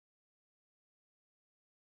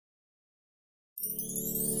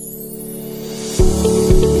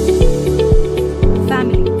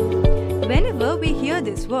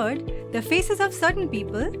word, the faces of certain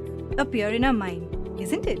people appear in our mind,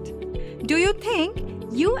 isn't it? Do you think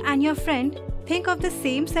you and your friend think of the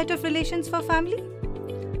same set of relations for family?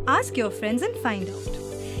 Ask your friends and find out.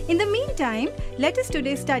 In the meantime, let us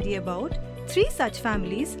today study about 3 such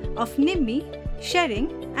families of Nimmi,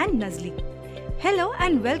 Sharing and Nazli. Hello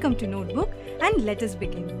and welcome to Notebook, and let us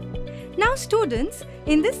begin. Now students,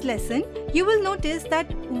 in this lesson, you will notice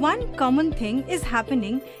that one common thing is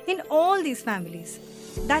happening in all these families.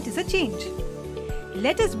 That is a change.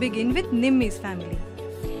 Let us begin with Nimmi's family.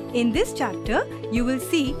 In this chapter, you will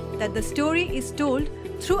see that the story is told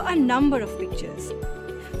through a number of pictures.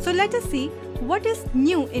 So let us see what is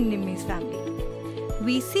new in Nimmi's family.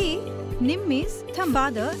 We see Nimmi's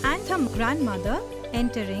father and her grandmother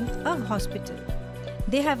entering a hospital.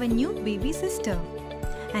 They have a new baby sister,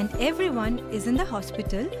 and everyone is in the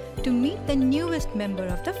hospital to meet the newest member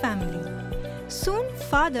of the family. Soon,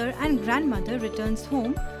 father and grandmother returns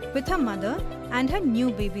home with her mother and her new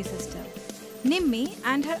baby sister. Nimmi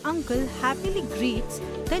and her uncle happily greets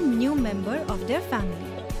the new member of their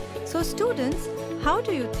family. So students, how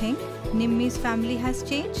do you think Nimmi's family has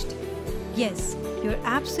changed? Yes, you're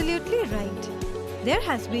absolutely right. There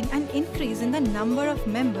has been an increase in the number of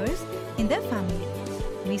members in their family.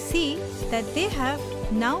 We see that they have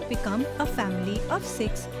now become a family of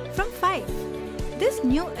 6 from 5. This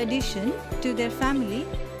new addition to their family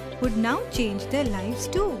would now change their lives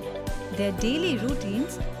too. Their daily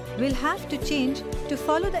routines will have to change to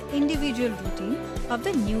follow the individual routine of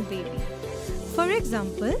the new baby. For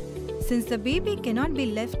example, since the baby cannot be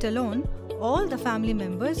left alone, all the family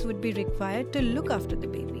members would be required to look after the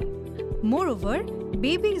baby. Moreover,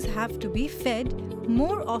 babies have to be fed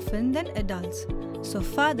more often than adults. So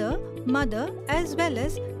father, mother as well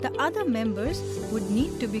as the other members would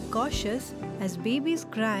need to be cautious as babies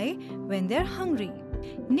cry when they're hungry.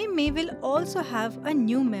 Nimmi will also have a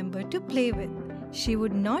new member to play with. She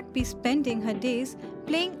would not be spending her days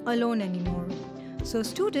playing alone anymore. So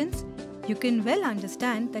students, you can well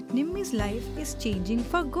understand that Nimmi's life is changing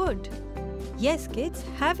for good. Yes kids,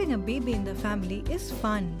 having a baby in the family is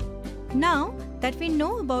fun. Now that we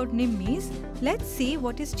know about Nimmi's, let's see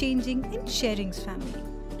what is changing in Sharing's family.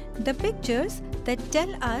 The pictures that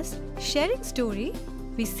tell us Sharing's story,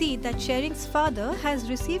 we see that Sharing's father has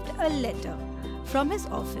received a letter from his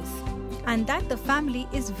office and that the family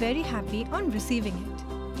is very happy on receiving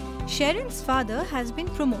it. Sharing's father has been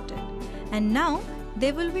promoted and now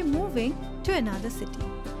they will be moving to another city.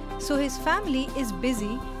 So his family is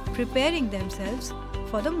busy preparing themselves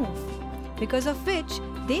for the move, because of which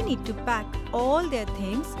they need to pack all their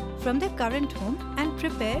things from their current home and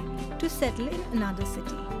prepare to settle in another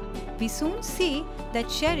city. We soon see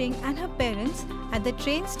that Sharing and her parents at the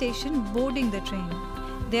train station boarding the train.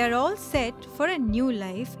 They are all set for a new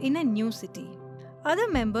life in a new city. Other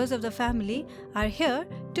members of the family are here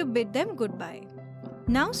to bid them goodbye.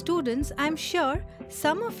 Now students, I am sure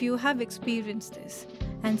some of you have experienced this,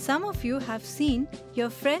 and some of you have seen your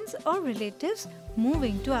friends or relatives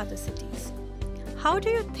moving to other cities. How do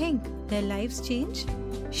you think their lives change?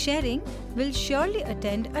 Sharing will surely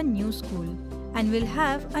attend a new school and will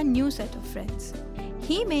have a new set of friends.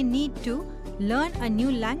 He may need to learn a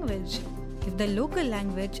new language if the local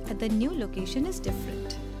language at the new location is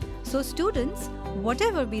different. So students,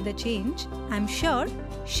 whatever be the change, I'm sure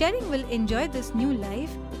Sharing will enjoy this new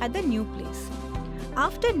life at the new place.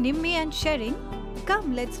 After Nimmi and Sharing,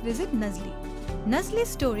 come let's visit Nazli. Nazli's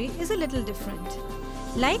story is a little different.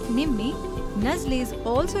 Like Nimmi, Nazli is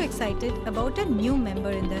also excited about a new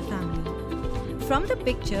member in their family. From the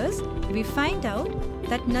pictures, we find out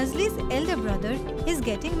that Nazli's elder brother is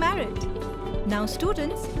getting married. Now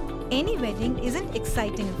students, any wedding is an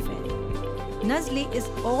exciting affair. Nazli is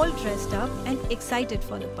all dressed up and excited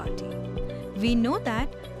for the party. We know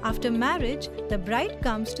that after marriage, the bride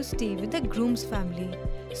comes to stay with the groom's family.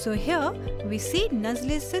 So here we see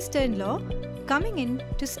Nazli's sister-in-law coming in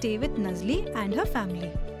to stay with Nazli and her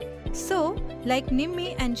family. So, like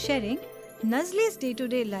Nimmi and Sharing, Nazli's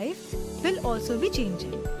day-to-day life will also be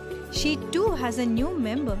changing. She too has a new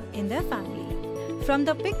member in their family. From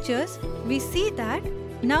the pictures, we see that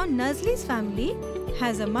now Nazli's family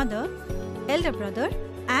has a mother, elder brother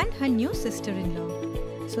and her new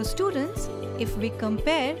sister-in-law. So students, if we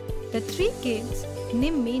compare the 3 kids,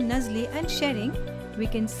 Nimmi, Nazli and Sharing, we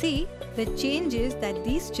can see the changes that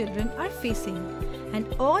these children are facing, and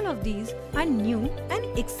all of these are new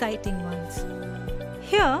and exciting ones.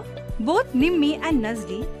 Here, both Nimmi and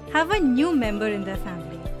Nazli have a new member in their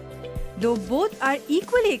family. Though both are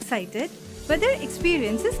equally excited, but their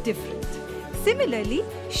experience is different. Similarly,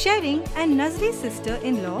 Sharing and Nazli's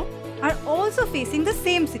sister-in-law are also facing the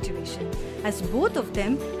same situation, as both of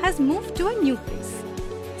them has moved to a new place.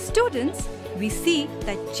 Students, we see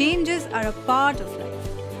that changes are a part of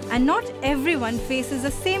life, and not everyone faces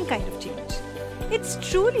the same kind of change. It's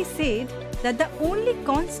truly said that the only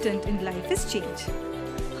constant in life is change.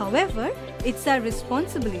 However, it's our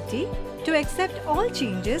responsibility to accept all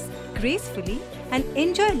changes gracefully and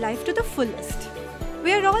enjoy life to the fullest.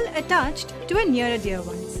 We are all attached to a near and dear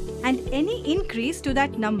ones, and any increase to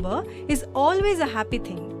that number is always a happy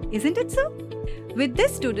thing, isn't it so? With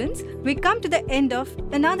this, students, we come to the end of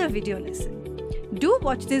another video lesson. Do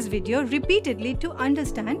watch this video repeatedly to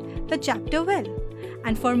understand the chapter well.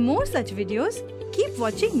 And for more such videos, keep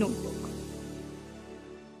watching Note.